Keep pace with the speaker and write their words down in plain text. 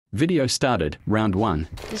Video started. Round 1.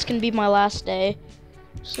 This can be my last day.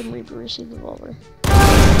 Some Reaper received the revolver. Oh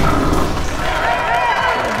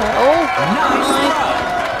my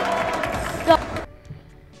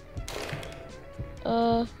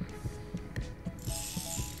God.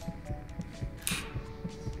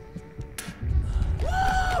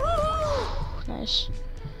 Nice.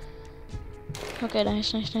 Okay,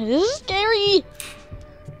 nice. This is scary.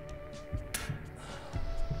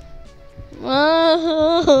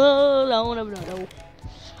 No.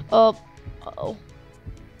 Uh-oh.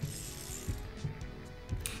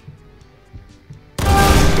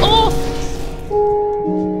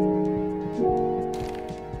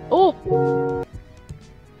 Oh!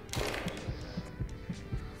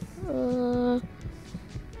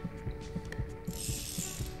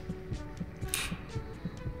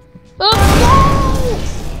 Oh!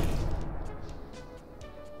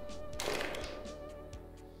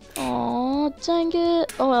 Oh, dang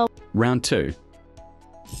it. Oh well. Round 2.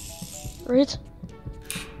 Right?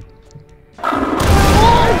 Oh!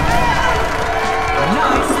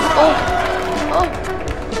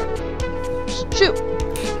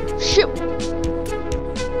 Shoot!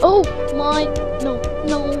 Oh my! No!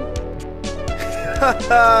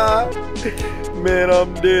 Man,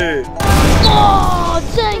 I'm dead. Oh,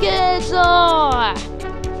 dang it!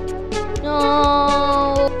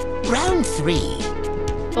 No! Round 3.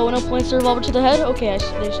 Oh, no points to revolver to the head? Okay,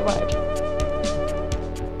 they survived.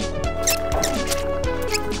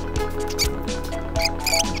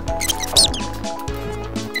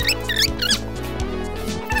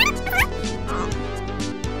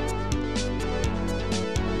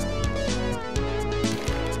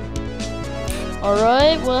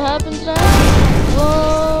 Alright, what happens now?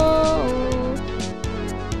 Whoa!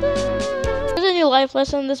 There's any life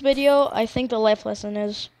lesson in this video? I think the life lesson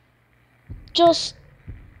is just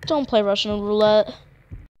don't play Russian roulette.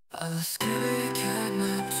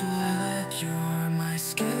 You're my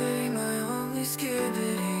skibidi, my only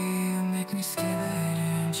skibidi. You make me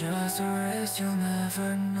skibidi. Just a rest, you'll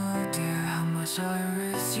never know, dear, how much I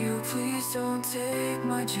risk you. Please don't take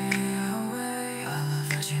my G away. I love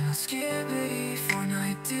vaginal skibidi,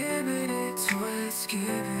 Fortnite dibbity, toilet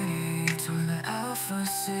skibidi, toilet alpha,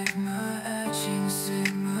 sigma, etching,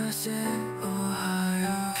 sigma, zen, oh.